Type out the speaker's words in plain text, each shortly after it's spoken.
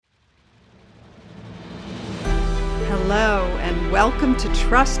Hello, and welcome to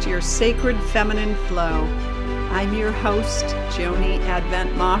Trust Your Sacred Feminine Flow. I'm your host, Joni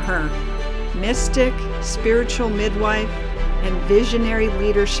Advent Maher, mystic, spiritual midwife, and visionary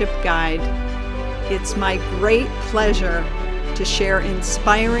leadership guide. It's my great pleasure to share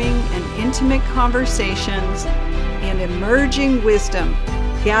inspiring and intimate conversations and emerging wisdom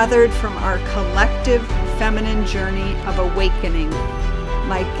gathered from our collective feminine journey of awakening.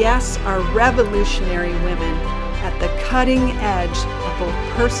 My guests are revolutionary women at the cutting edge of both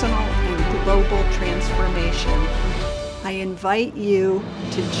personal and global transformation. I invite you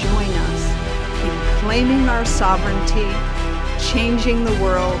to join us in claiming our sovereignty, changing the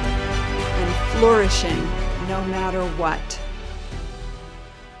world, and flourishing no matter what.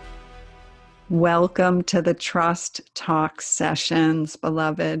 Welcome to the Trust Talk sessions,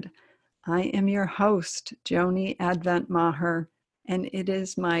 beloved. I am your host, Joni Advent Maher, and it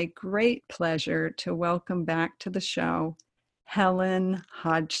is my great pleasure to welcome back to the show Helen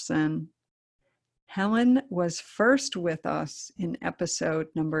Hodgson. Helen was first with us in episode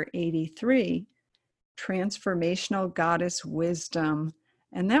number 83, Transformational Goddess Wisdom,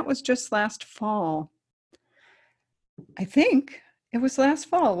 and that was just last fall. I think it was last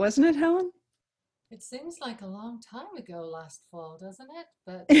fall, wasn't it, Helen? It seems like a long time ago last fall, doesn't it?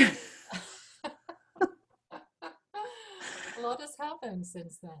 But a lot has happened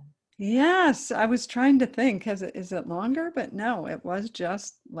since then. Yes, I was trying to think, is it longer? But no, it was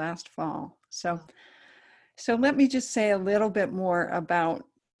just last fall. So, Wow. so let me just say a little bit more about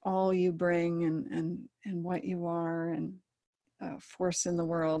all you bring and what you are and force in the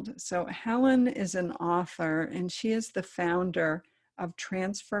world. So Helen is an author and she is the founder of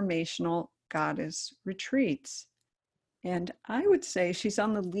Transformational Goddess Retreats. And I would say she's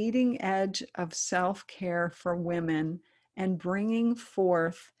on the leading edge of self-care for women and bringing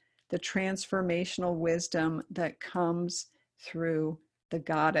forth the transformational wisdom that comes through the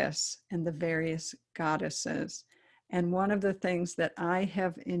goddess and the various goddesses. And one of the things that I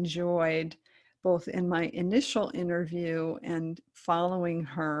have enjoyed both in my initial interview and following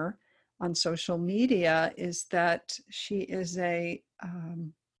her on social media is that she is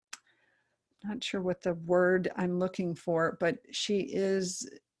not sure what the word I'm looking for, but she is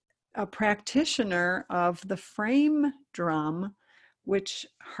a practitioner of the frame drum, which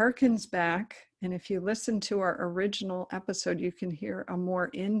harkens back. And if you listen to our original episode, you can hear a more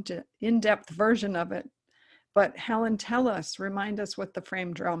in-depth version of it. But Helen, remind us what the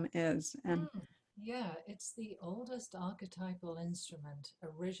frame drum is. And Yeah, it's the oldest archetypal instrument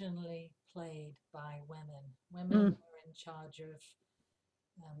originally played by women. Women mm, were in charge of,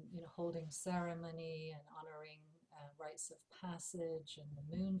 holding ceremony and honoring rites of passage and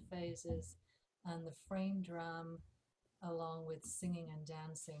the moon phases, and the frame drum along with singing and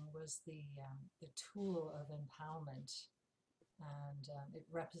dancing, was the tool of empowerment, and it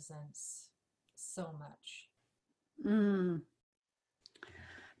represents so much. mm,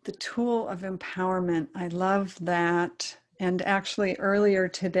 the tool of empowerment. I love that. And actually, earlier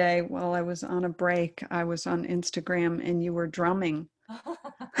today, while I was on a break, I was on Instagram and you were drumming.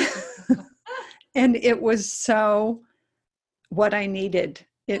 And it was so what I needed.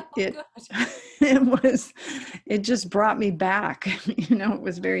 Oh, good. It was, it just brought me back. It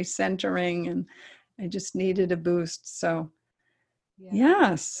was very centering and I just needed a boost. So Yeah, different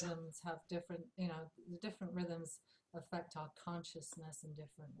yes. rhythms have different, the different rhythms affect our consciousness in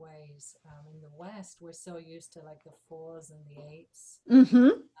different ways. In the West, we're so used to like the fours and the eights. Mm-hmm.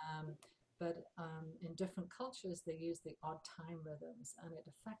 Um, but in different cultures, they use the odd time rhythms, and it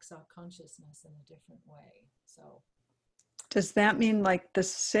affects our consciousness in a different way. So, Does that mean like the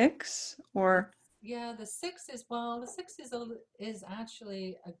six the, or? yeah, the six is well, the six is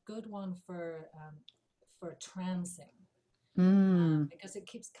actually a good one for trancing. Mm. Because it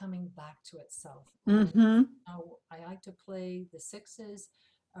keeps coming back to itself. And Mm-hmm. I like to play the sixes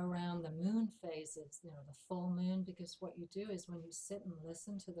around the moon phases, the full moon, because what you do is when you sit and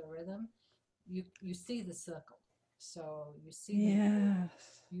listen to the rhythm, you see the circle. So you see the moon,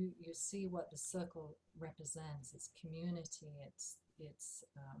 Yes. you see what the circle represents. It's community, it's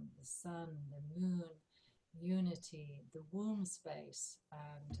the sun, the moon, unity, the womb space,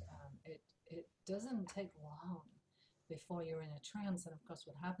 and it doesn't take long before you're in a trance. And of course,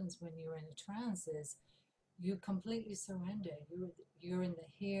 what happens when you're in a trance is you completely surrender. You're in the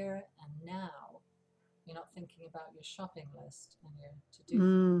here and now. You're not thinking about your shopping list and your to-do.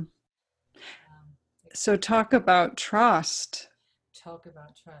 Mm. It's So talk about trust. talk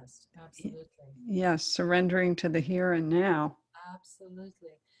about trust. Absolutely, Yes, surrendering to the here and now.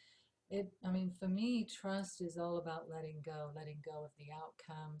 absolutely. I mean, for me, trust is all about letting go of the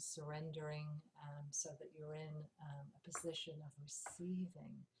outcome, surrendering, so that you're in a position of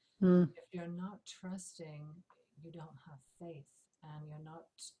receiving. Mm, If you're not trusting, you don't have faith, and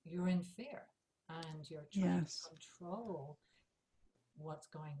you're in fear, and you're trying to yes. control what's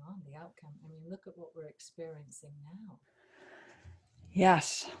going on, the outcome. I mean, look at what we're experiencing now.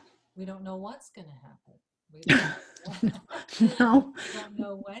 Yes. We don't know what's going to happen. We don't No. we don't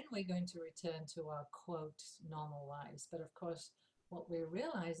know when we're going to return to our quote normal lives. But of course, what we're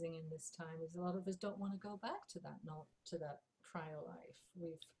realizing in this time is a lot of us don't want to go back to that to that prior life.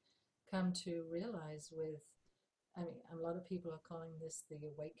 We've come to realize I mean, a lot of people are calling this the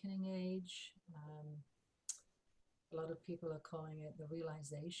awakening age. A lot of people are calling it the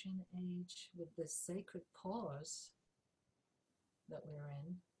realization age, with this sacred pause that we're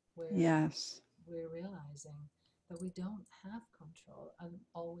in, where Yes. we're realizing that we don't have control, and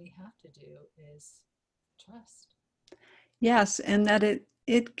all we have to do is trust. Yes. And that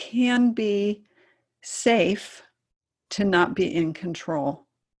it can be safe to not be in control.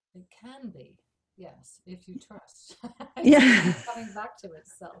 It can be, yes, if you trust. It Yeah. keeps coming back to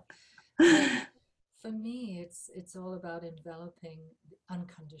itself. But for me, it's all about enveloping the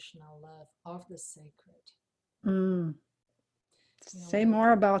unconditional love of the sacred. Mm. When Say you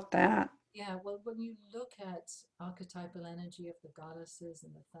more about that. Yeah, well, when you look at archetypal energy of the goddesses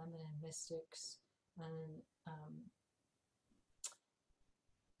and the feminine mystics, and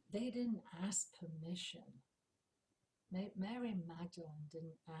they didn't ask permission. Mary Magdalene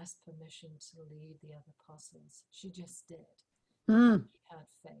didn't ask permission to lead the other apostles. She just did. Mm. She had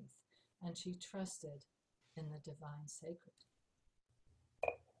faith, and she trusted in the divine sacred.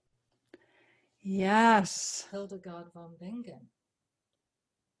 Yes. Hildegard von Bingen,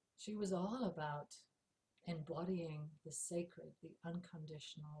 she was all about embodying the sacred, the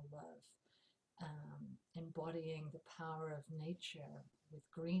unconditional love, embodying the power of nature with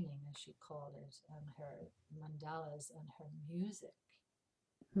greening, as she called it, and her mandalas and her music.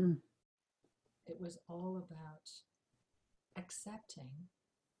 Mm. It was all about accepting,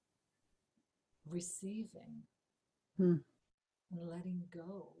 receiving, Mm. and letting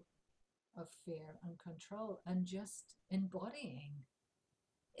go of fear and control, and just embodying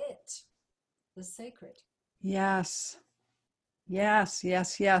it, the sacred. Yes. Yes,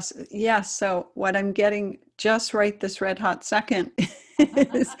 yes, yes, yes. So what I'm getting just right this red hot second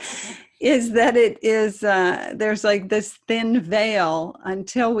is, is that it is, there's like this thin veil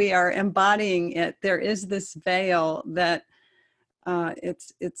until we are embodying it. There is this veil that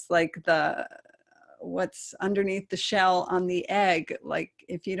it's like the what's underneath the shell on the egg. Like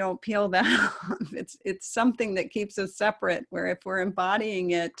if you don't peel that off, it's something that keeps us separate. Where if we're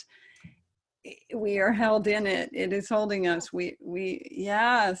embodying it, we are held in it. It is holding us.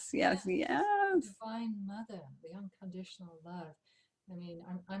 Yes, yes, yes. Divine Mother, the unconditional love. I mean,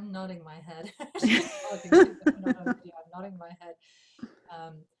 I'm nodding my head. Talking to you, not on video, I'm nodding my head.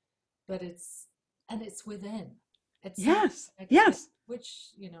 But it's within. It's not Yes, external, yes,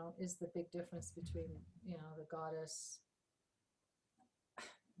 which is the big difference between the goddess,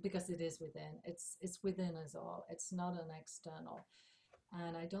 because it is within. It's within us all. It's not an external.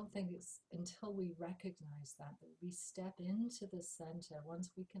 And I don't think it's until we recognize that we step into the center,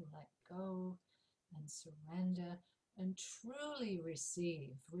 once we can let go and surrender and truly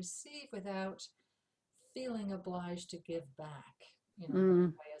receive without feeling obliged to give back.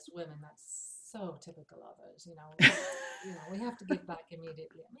 mm. As women, that's so typical of us. We have to give back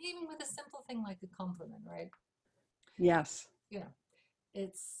immediately. I mean, even with a simple thing like a compliment, right? Yes,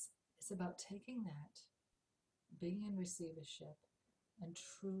 It's about taking that, being in receivership, and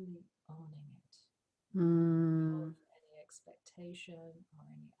truly owning it. mm. Of any expectation or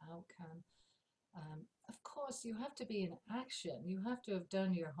any outcome. Of course, you have to be in action. You have to have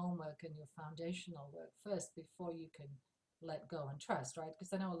done your homework and your foundational work first before you can let go and trust, right?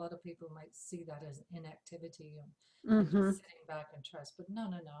 Because I know a lot of people might see that as inactivity and Mm-hmm. just sitting back and trust. But no.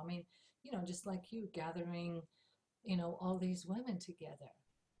 I mean, just like you gathering, all these women together.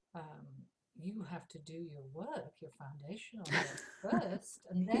 You have to do your work, your foundational work first,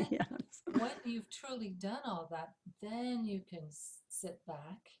 and then Yes, when you've truly done all that, then you can sit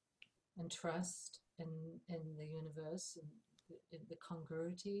back and trust in the universe and the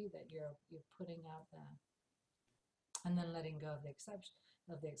congruity that you're putting out there, and then letting go of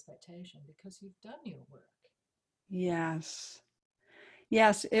the expectation, because you've done your work. yes,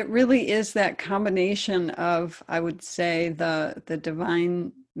 yes. It really is that combination of, I would say, the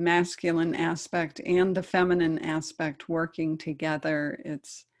divine masculine aspect and the feminine aspect working together.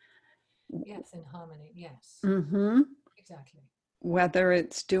 It's Yes, in harmony. Yes, mm-hmm. exactly. whether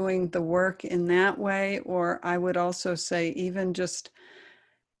it's doing the work in that way, or I would also say even just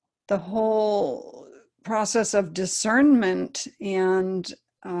the whole process of discernment and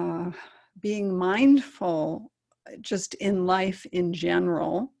being mindful just in life in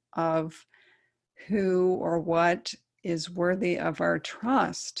general of who or what is worthy of our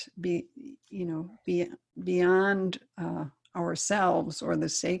trust, beyond ourselves or the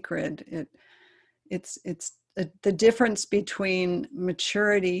sacred. It's the difference between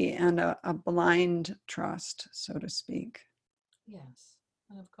maturity and a blind trust, so to speak. Yes.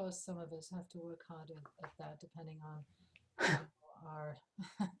 And of course, some of us have to work harder at that, depending on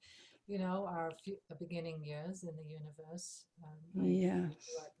you know, our, our beginning years in the universe. I do Yes.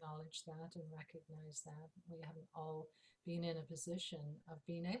 acknowledge that and recognize that we haven't all been in a position of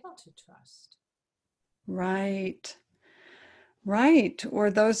being able to trust. Right. Right. Or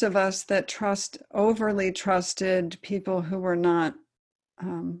those of us that overly trusted people who were not,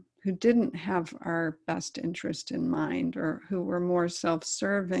 who didn't have our best interest in mind, or who were more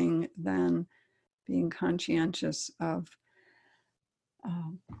self-serving than being conscientious um,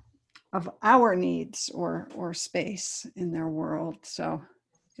 of our needs or space in their world. So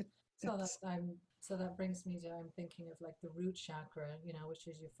it, So that it's so that brings me to, I'm thinking of like the root chakra, which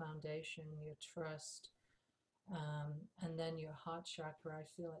is your foundation, your trust, and then your heart chakra. I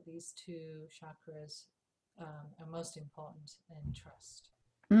feel like these two chakras are most important in trust.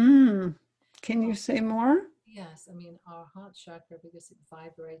 Can you Well, say more? yes, I mean our heart chakra, because it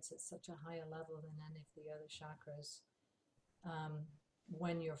vibrates at such a higher level than any of the other chakras. Um,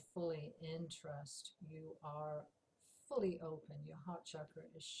 when you're fully in trust, you are fully open. Your heart chakra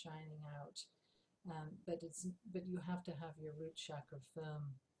is shining out, but you have to have your root chakra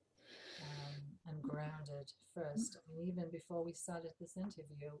firm and grounded first. I mean, even before we started this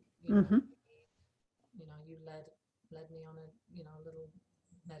interview, Mm-hmm. you led me on a little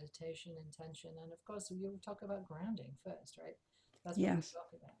meditation intention, and of course you talk about grounding first, right? That's what we Yes.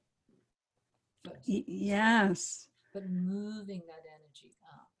 talk about first. Yes. But moving that energy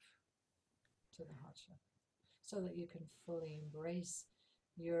up to the heart chakra so that you can fully embrace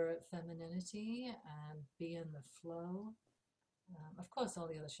your femininity and be in the flow. Of course, all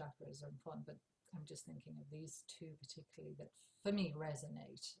the other chakras are important, but I'm just thinking of these two particularly that for me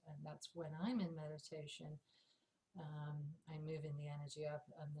resonate. And that's when I'm in meditation, I'm moving the energy up,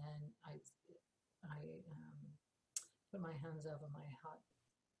 and then I put my hands over my heart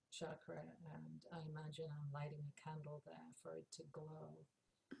chakra, and I imagine I'm lighting a candle there for it to glow.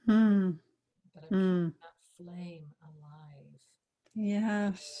 Mm. But I'm Mm. keeping that flame alive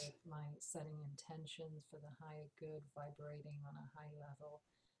Yes. with my setting intentions for the higher good, vibrating on a high level,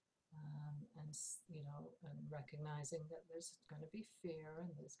 and recognizing that there's going to be fear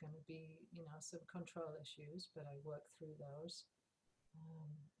and there's going to be, some control issues, but I work through those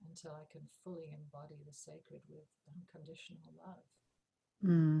until I can fully embody the sacred with unconditional love.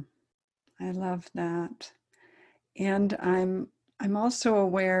 Mm. I love that. And I'm also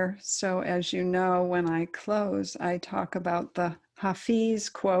aware, so as you know, when I close, I talk about the Hafiz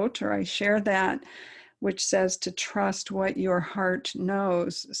quote, or I share that, which says to trust what your heart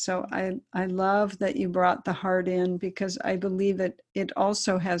knows. So I love that you brought the heart in, because I believe it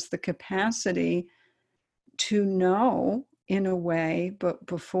also has the capacity to know in a way, but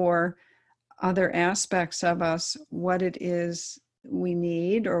before other aspects of us, what it is we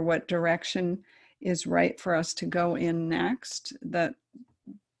need or what direction is right for us to go in next. That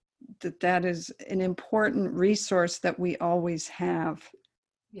is an important resource that we always have.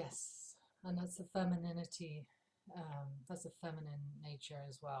 Yes, and that's a femininity. That's a feminine nature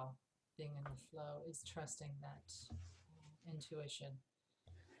as well. Being in the flow is trusting that intuition,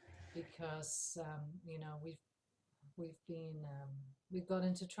 because we've got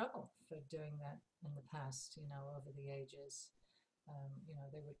into trouble for doing that in the past. Over the ages,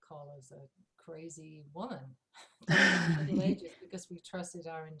 they would call us a crazy woman in the Middle Ages because we trusted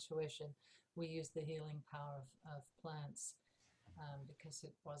our intuition. We used the healing power of plants because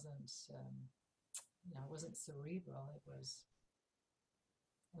it wasn't cerebral. It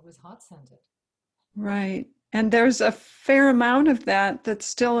was heart centered. Right. And there's a fair amount of that that's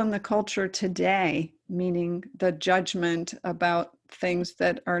still in the culture today, meaning the judgment about things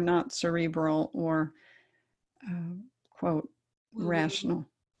that are not cerebral or, quote, Woo woo, rational.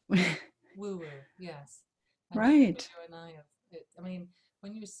 woo woo. Yes, and just Right. because you and I have it. I mean,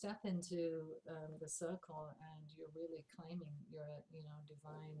 when you step into the circle and you're really claiming your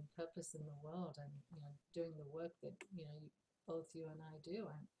divine purpose in the world, and doing the work that both you and I do,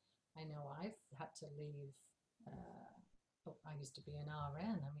 and I know I've had to leave. I used to be an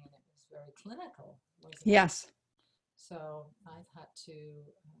RN. I mean, it was very clinical, wasn't it? Yes. So I've had to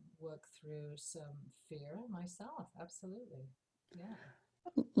work through some fear myself. Absolutely. Yeah.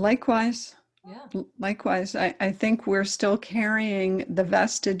 Likewise. Yeah. Likewise, I think we're still carrying the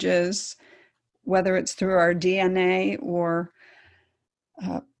vestiges, whether it's through our DNA or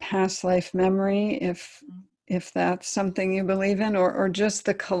past life memory, if that's something you believe in, or just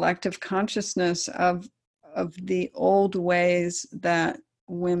the collective consciousness of the old ways that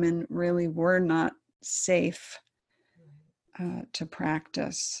women really were not safe to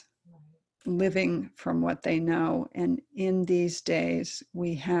practice, living from what they know. And in these days,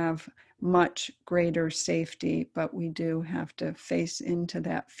 we have much greater safety, but we do have to face into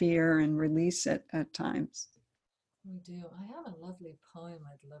that fear and release it at times. We do. I have a lovely poem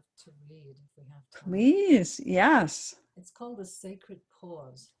I'd love to read if we have time. Please, yes. It's called A Sacred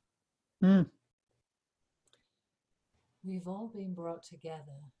Pause. Mm. We've all been brought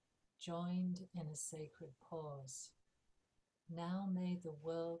together, joined in a sacred pause. Now may the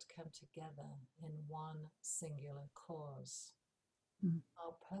world come together in one singular cause. Mm.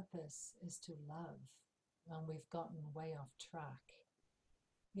 Our purpose is to love, and we've gotten way off track.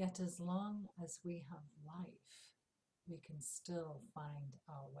 Yet as long as we have life, we can still find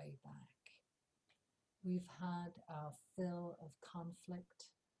our way back. We've had our fill of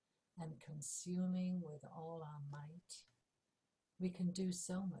conflict and consuming with all our might. We can do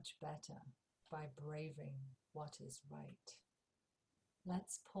so much better by braving what is right.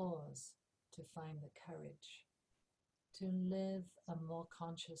 Let's pause to find the courage to live a more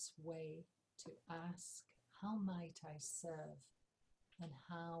conscious way, to ask, how might I serve, and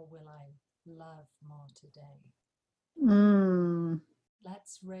how will I love more today?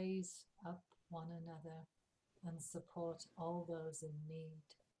 Let's raise up one another and support all those in need.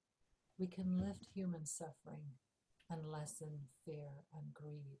 We can lift human suffering and lessen fear and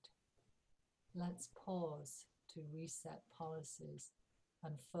greed. Let's pause to reset policies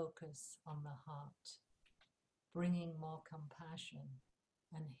and focus on the heart, bringing more compassion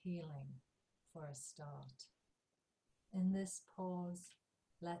and healing for a start. In this pause,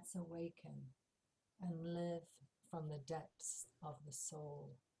 let's awaken and live from the depths of the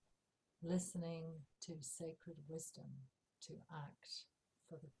soul, listening to sacred wisdom to act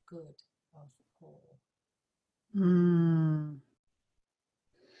for the good of all.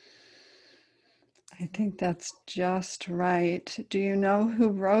 I think that's just right. Do you know who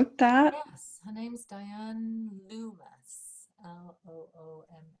wrote that? Yes, her name's Diane Loomas, Loomas.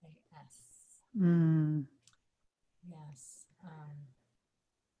 Yes,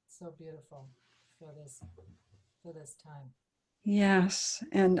 so beautiful for this time. Yes,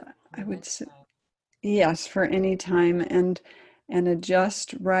 and For I would say time. yes, for any time, and a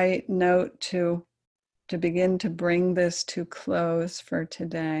just right note to begin to bring this to close for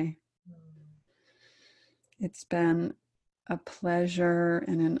today. It's been a pleasure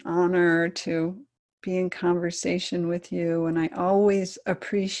and an honor to be in conversation with you, and I always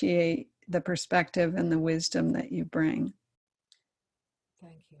appreciate the perspective and the wisdom that you bring.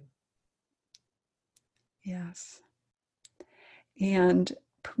 Thank you. Yes. And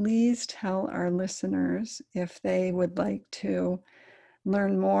please tell our listeners if they would like to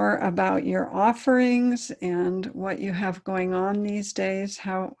learn more about your offerings and what you have going on these days,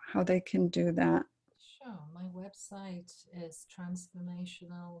 how they can do that. Sure. My website is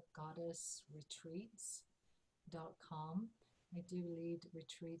transformationalgoddessretreats.com. I do lead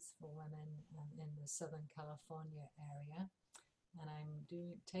retreats for women in the Southern California area, and I'm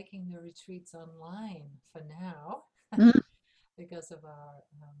taking the retreats online for now because of our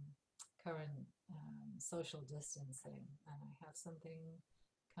current social distancing. And I have something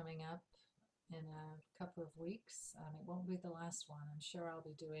coming up in a couple of weeks, and it won't be the last one. I'm sure I'll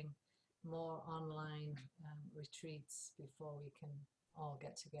be doing more online retreats before we can all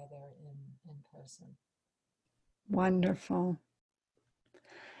get together in person. Wonderful.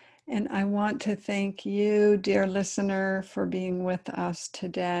 And I want to thank you, dear listener, for being with us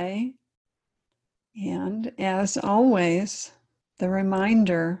today. And as always, the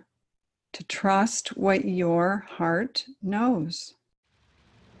reminder to trust what your heart knows.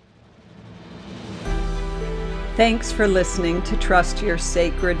 Thanks for listening to Trust Your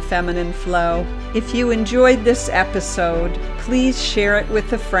Sacred Feminine Flow. If you enjoyed this episode, please share it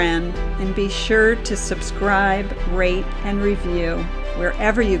with a friend and be sure to subscribe, rate, and review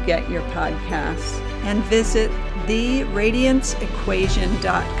wherever you get your podcasts. And visit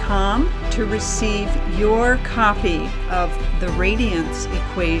theradianceequation.com to receive your copy of The Radiance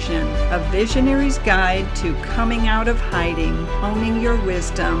Equation, a visionary's guide to coming out of hiding, owning your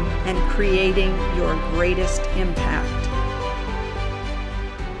wisdom, and creating your greatest impact.